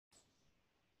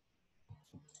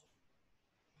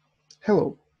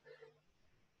Hello,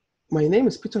 my name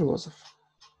is Petr Lozov,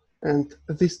 and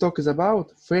this talk is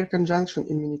about fair conjunction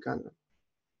in miniKanren.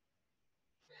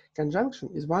 Conjunction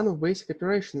is one of basic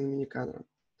operations in miniKanren.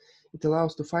 It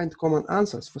allows to find common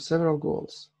answers for several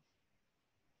goals.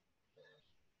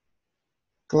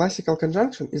 Classical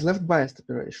conjunction is left-biased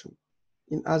operation.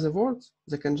 In other words,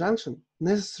 the conjunction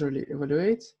necessarily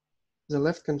evaluates the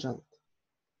left conjunct.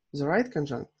 The right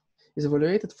conjunct is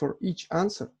evaluated for each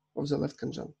answer of the left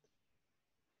conjunct.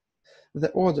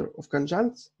 The order of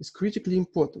conjuncts is critically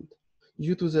important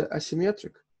due to the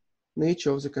asymmetric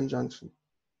nature of the conjunction.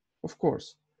 Of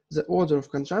course, the order of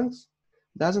conjuncts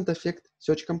doesn't affect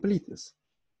search completeness.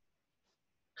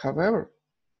 However,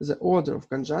 the order of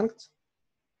conjuncts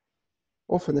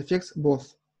often affects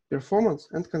both performance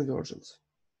and convergence.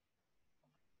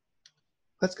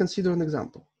 Let's consider an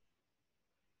example.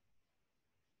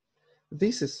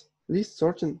 This is list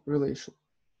sorting relation.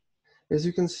 As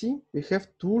you can see, we have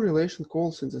two relation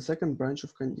calls in the second branch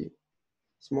of conj,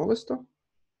 smallest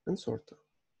and sorter.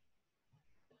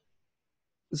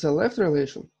 The left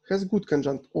relation has good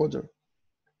conjunct order.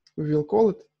 We will call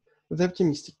it the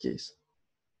optimistic case.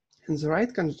 And the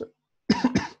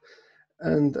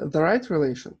right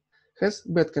relation has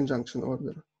bad conjunction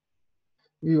order.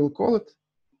 We will call it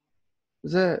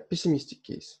the pessimistic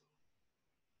case.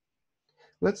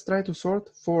 Let's try to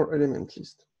sort 4-element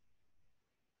list.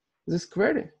 This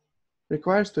query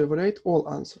requires to evaluate all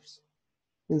answers.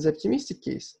 In the optimistic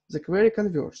case, the query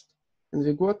converged and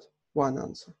we got one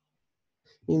answer.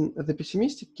 In the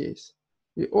pessimistic case,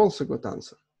 we also got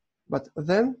answer, but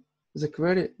then the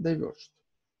query diverged.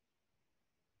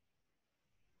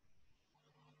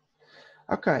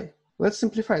 Okay, let's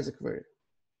simplify the query.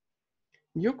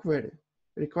 New query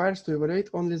requires to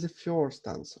evaluate only the first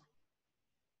answer.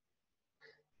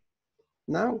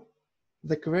 Now,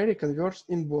 the query converged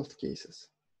in both cases,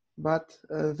 but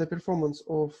the performance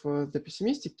of the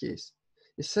pessimistic case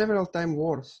is several times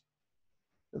worse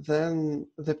than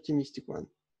the optimistic one.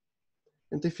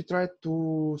 And if you try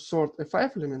to sort a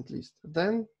 5-element list,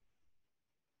 then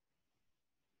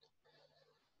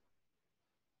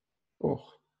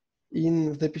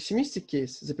in the pessimistic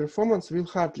case, the performance will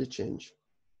hardly change.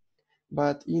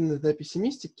 But in the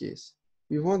pessimistic case,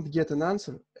 we won't get an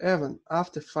answer even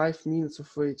after 5 minutes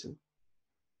of waiting.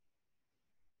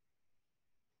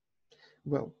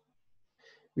 Well,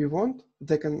 we want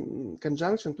the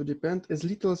conjunction to depend as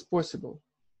little as possible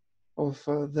of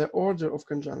the order of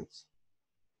conjuncts.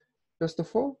 First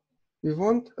of all, we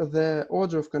want the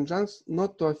order of conjuncts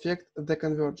not to affect the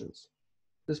convergence.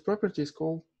 This property is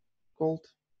called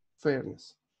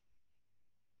fairness.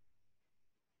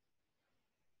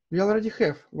 We already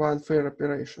have one fair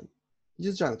operation.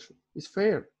 Disjunction is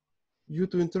fair due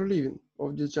to interleaving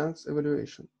of disjuncts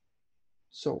evaluation.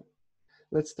 So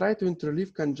let's try to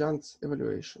interleave conjuncts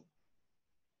evaluation.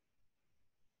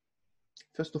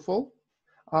 First of all,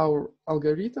 our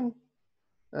algorithm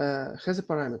has a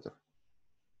parameter.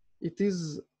 It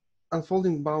is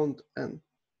unfolding bound n.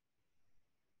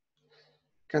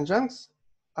 Conjuncts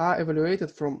are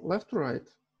evaluated from left to right,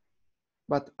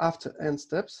 but after n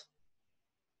steps,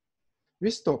 we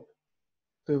stop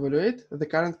to evaluate the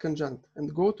current conjunct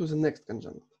and go to the next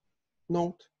conjunct.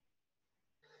 Note,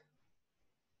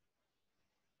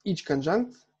 each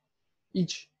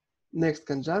next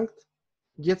conjunct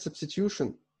gets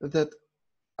substitution that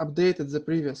updated the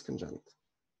previous conjunct.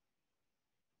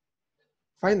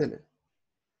 Finally,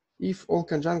 if all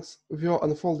conjuncts were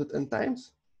unfolded n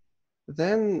times,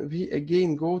 then we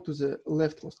again go to the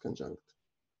leftmost conjunct.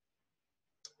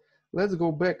 Let's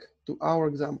go back to our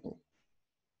example.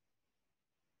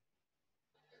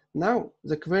 Now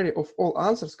the query of all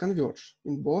answers converge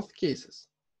in both cases.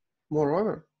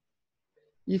 Moreover,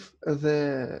 if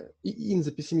in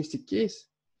the pessimistic case,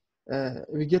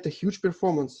 we get a huge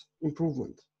performance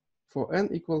improvement for n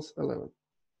equals 11.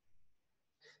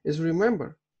 As you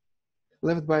remember,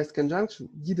 left-biased conjunction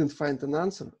didn't find an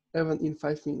answer even in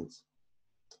 5 minutes.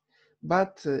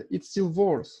 But it's still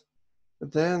worse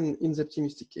than in the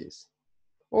optimistic case.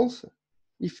 Also,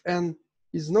 if n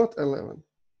is not 11,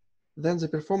 then the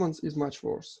performance is much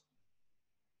worse.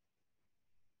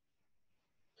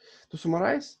 To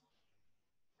summarize,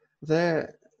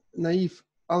 the naive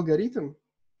algorithm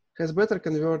has better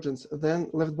convergence than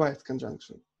left-biased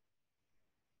conjunction.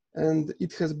 And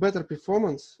it has better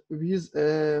performance with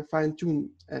a fine-tuned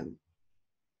n.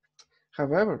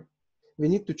 However, we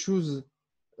need to choose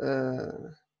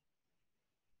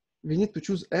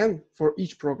n for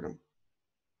each program.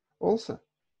 Also,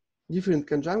 different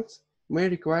conjuncts may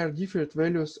require different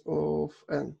values of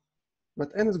n,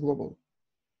 but n is global.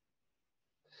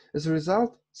 As a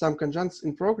result, some conjuncts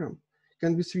in program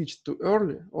can be switched to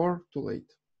early or too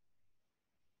late.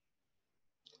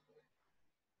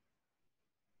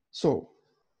 So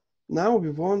now we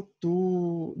want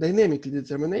to dynamically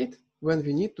determine when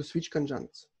we need to switch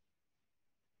conjuncts.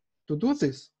 To do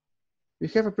this, we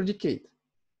have a predicate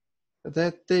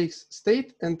that takes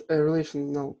state and a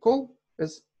relational call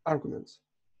as arguments.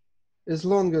 As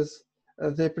long as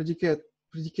the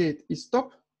predicate is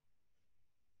stop,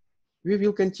 we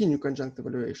will continue conjunct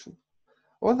evaluation.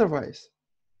 Otherwise,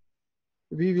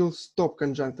 we will stop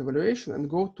conjunct evaluation and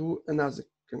go to another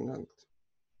conjunct.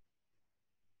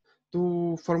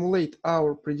 To formulate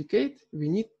our predicate, we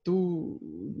need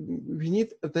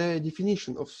the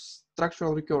definition of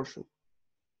structural recursion.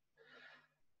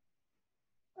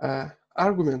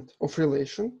 Argument of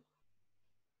relation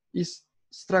is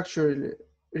structurally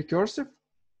recursive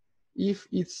if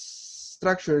it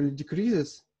structurally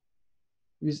decreases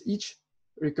with each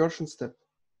recursion step.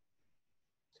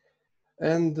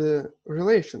 And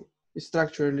relation is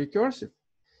structurally recursive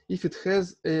if it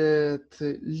has at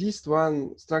least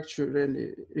one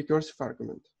structurally recursive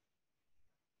argument.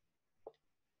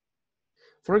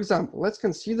 For example, let's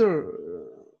consider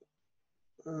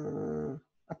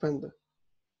appender,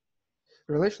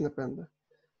 relation appender.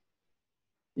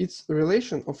 It's a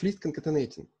relation of least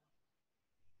concatenating.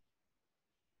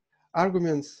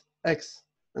 Arguments x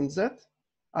and z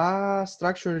are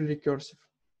structurally recursive.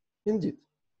 Indeed,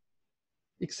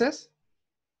 xs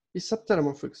is subterm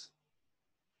of x,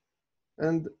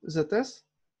 and zs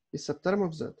is subterm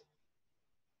of z.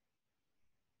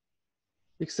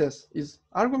 xs is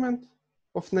argument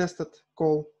of nested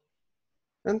call,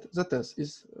 and zs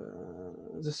is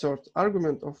the third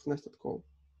argument of nested call.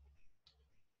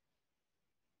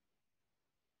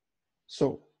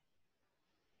 So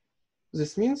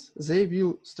this means they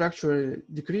will structurally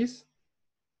decrease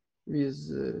with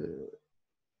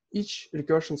each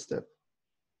recursion step.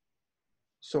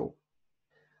 So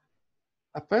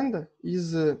appender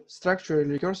is a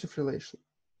structurally recursive relation.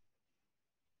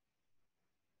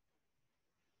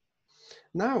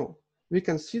 Now we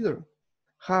consider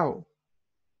how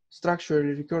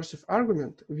structurally recursive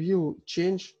argument will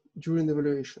change during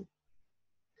evaluation.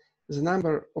 The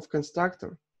number of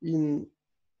constructor in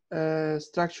a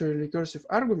structurally recursive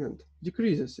argument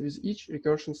decreases with each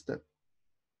recursion step.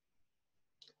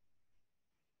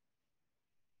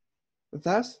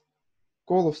 Thus,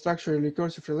 call of structurally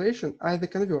recursive relation either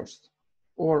conversed,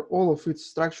 or all of its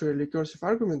structurally recursive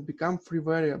arguments become free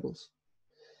variables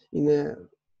in a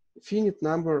finite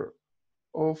number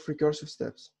of recursive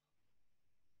steps.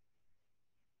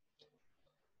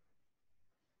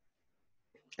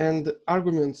 And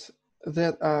arguments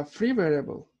that are free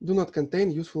variable do not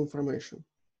contain useful information.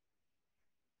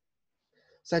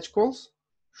 Such calls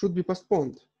should be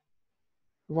postponed,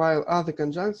 while other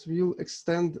conjuncts will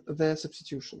extend their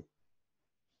substitution.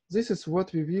 This is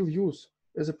what we will use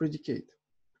as a predicate.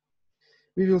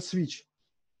 We will switch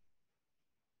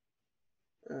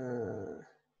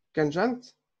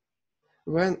conjuncts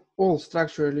when all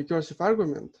structurally recursive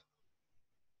arguments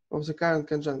of the current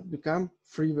conjunct become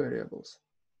free variables.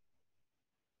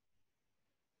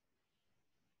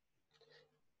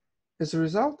 As a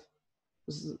result,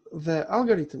 the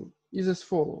algorithm is as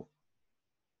follows.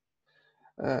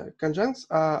 Conjuncts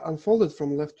are unfolded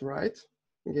from left to right.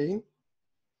 Again,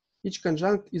 each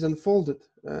conjunct is unfolded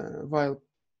while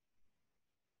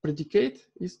predicate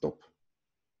is top.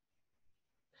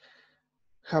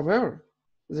 However,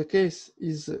 the case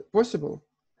is possible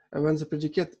when the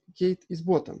predicate is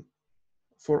bottom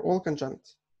for all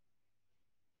conjuncts.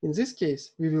 In this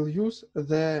case, we will use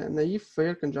the naive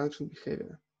fair conjunction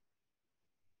behavior.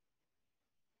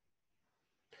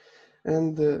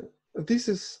 And this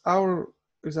is our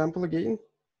example again.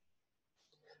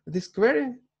 This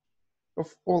query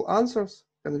of all answers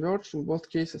converge in both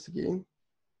cases again.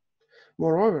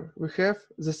 Moreover, we have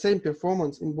the same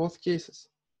performance in both cases.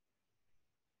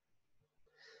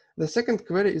 The second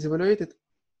query is evaluated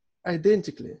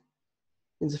identically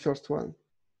in the first one.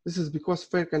 This is because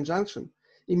fair conjunction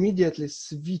immediately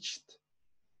switched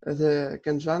the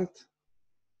conjunct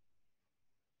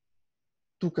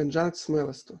to conjunct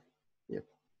smallest two. Yep.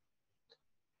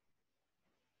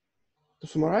 To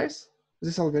summarize,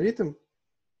 this algorithm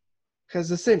has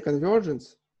the same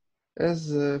convergence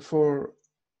as for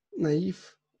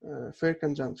naive fair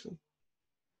conjunction.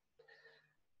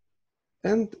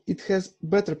 And it has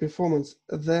better performance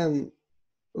than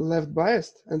left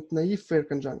biased and naive fair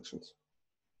conjunctions.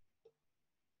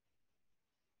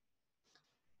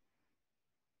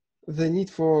 The need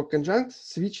for conjunct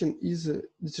switching is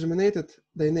determined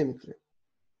dynamically.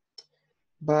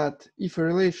 But if a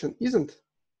relation isn't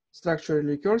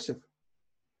structurally recursive,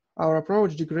 our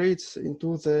approach degrades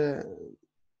into the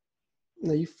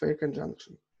naive fair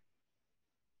conjunction.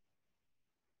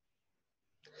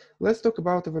 Let's talk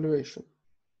about evaluation.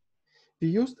 We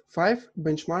used 5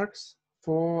 benchmarks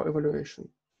for evaluation: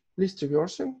 list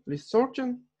reversing, list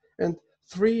sorting, and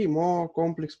 3 more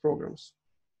complex programs.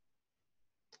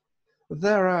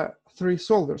 There are 3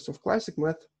 solvers of classic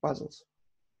math puzzles.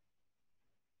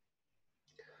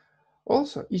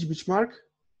 Also, each benchmark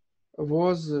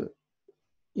was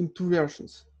in 2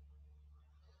 versions.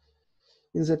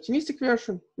 In the optimistic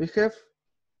version, we have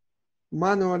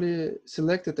manually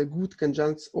selected a good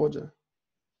conjuncts order.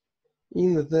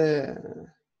 In the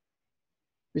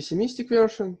pessimistic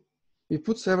version, we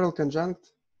put several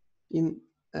conjuncts in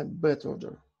a bad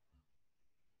order.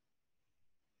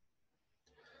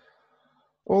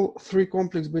 All 3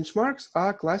 complex benchmarks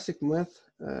are classic math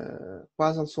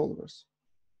puzzle solvers.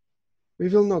 We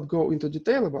will not go into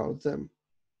detail about them.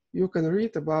 You can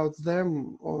read about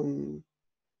them on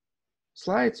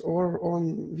slides or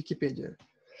on Wikipedia.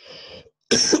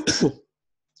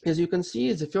 As you can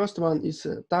see, the first one is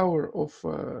a Tower of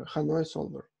Hanoi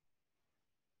solver.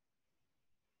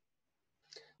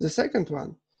 The second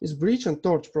one is Bridge and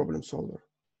Torch problem solver.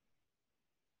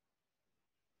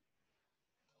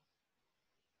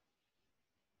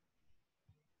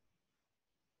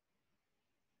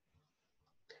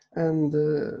 And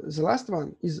the last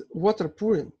one is Water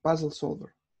pouring puzzle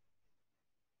solver.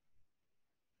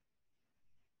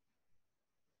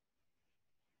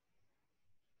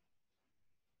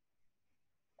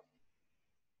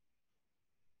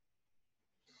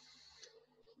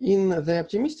 In the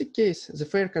optimistic case, the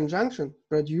fair conjunction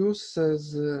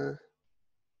produces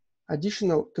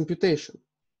additional computation,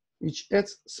 which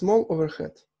adds small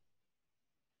overhead.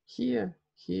 Here,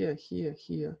 here, here,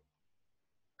 here.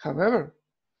 However,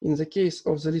 in the case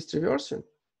of the list reversing,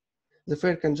 the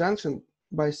fair conjunction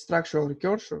by structural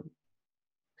recursion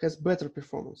has better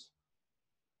performance.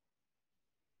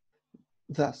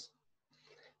 Thus,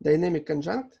 dynamic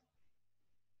conjunct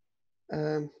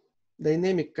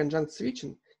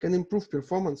switching can improve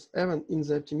performance even in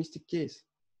the optimistic case.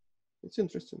 It's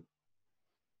interesting.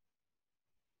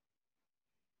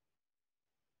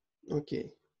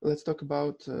 Okay, let's talk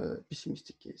about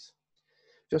pessimistic case.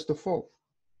 First of all,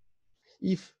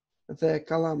 if the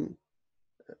column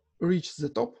reaches the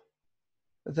top,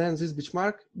 then this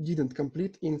benchmark didn't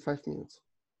complete in 5 minutes.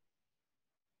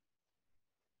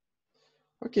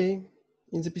 Okay,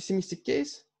 in the pessimistic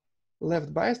case,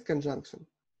 left biased conjunction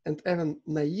and even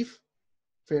naive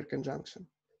fair conjunction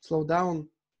slow down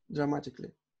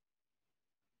dramatically.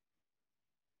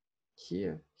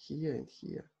 Here, here, and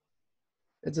here.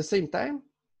 At the same time,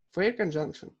 fair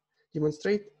conjunction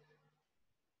demonstrate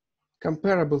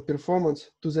comparable performance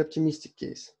to the optimistic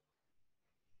case.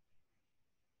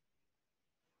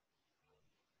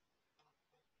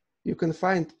 You can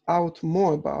find out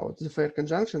more about the fair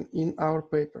conjunction in our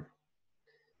paper.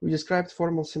 We described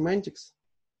formal semantics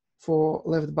for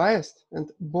left biased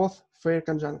and both fair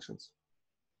conjunctions.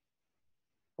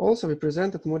 Also, we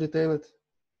presented more detailed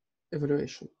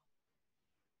evaluation.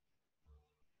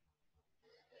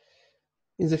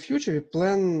 In the future, we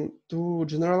plan to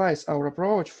generalize our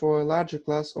approach for a larger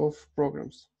class of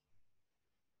programs.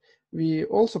 We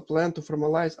also plan to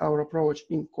formalize our approach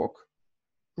in COC,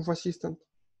 proof assistant,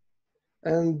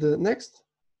 and next,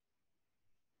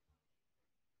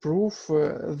 prove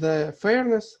the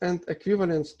fairness and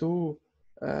equivalence to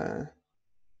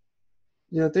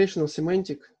denotational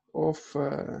semantic of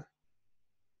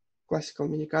classical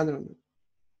miniKanren.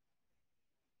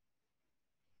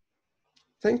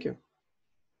 Thank you.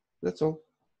 That's all.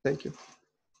 Thank you.